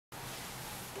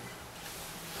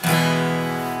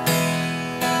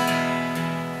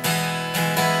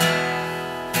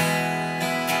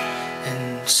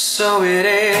so it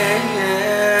is,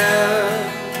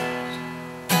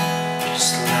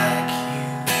 just like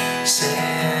you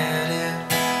said it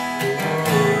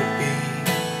would be.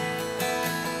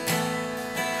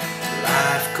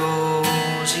 Life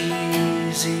goes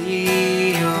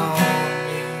easy on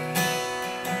me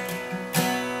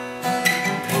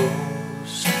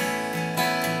most of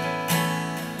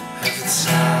the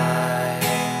time,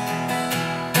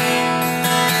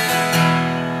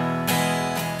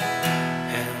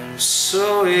 and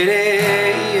so it is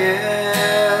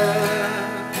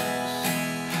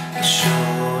a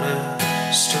shorter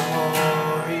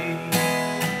story.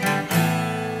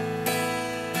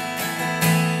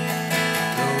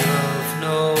 No love,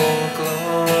 no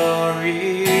glory,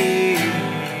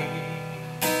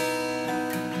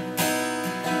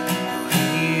 no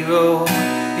hero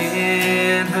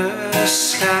in her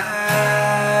sky.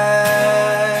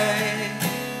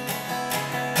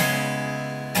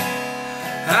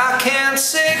 I can't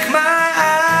take my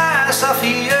eyes off of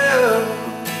you.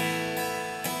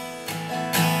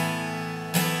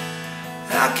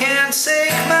 I can't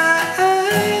take my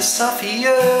eyes off of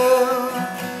you.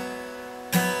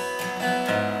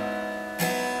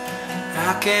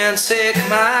 I can't take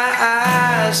my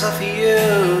eyes off of you.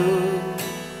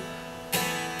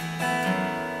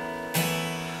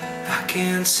 I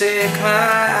can't take my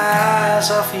eyes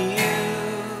off of you.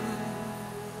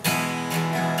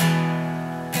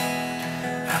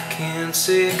 I can't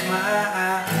take my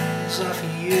eyes off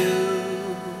of you.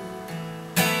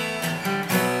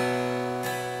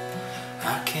 I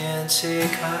can't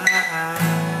take my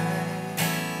eyes.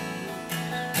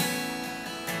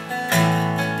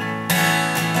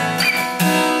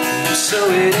 So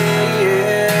it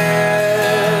is,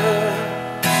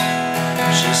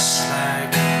 just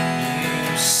like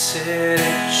you said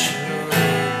it should be.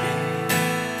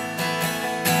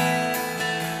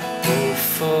 Oh,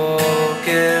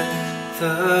 forget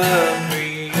the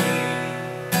breeze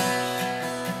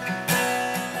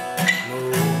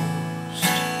most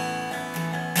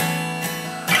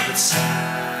of the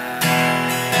time,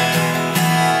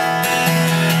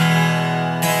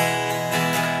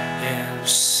 and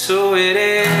so it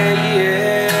is.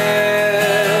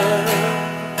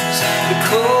 The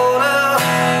colder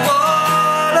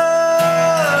water,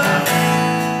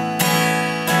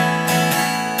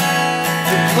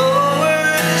 the lower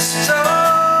the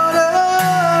starter,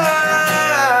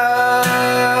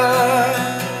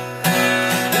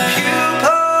 the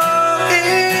pupil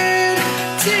in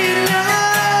denial.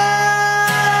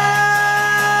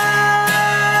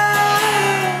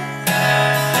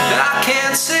 I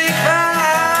can't take my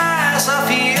eyes off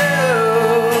of you.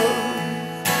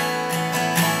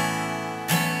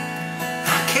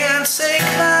 I can't take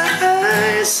my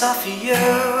eyes off of you.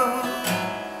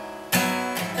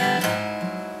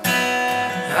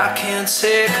 I can't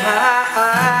take my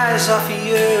eyes off of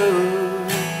you.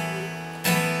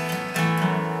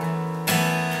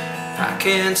 I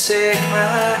can't take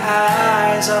my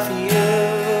eyes off of you.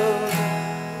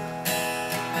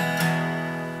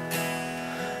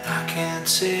 I can't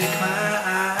take my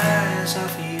eyes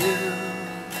off of you.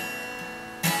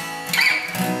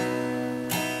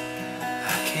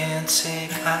 I can't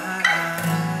take my eyes.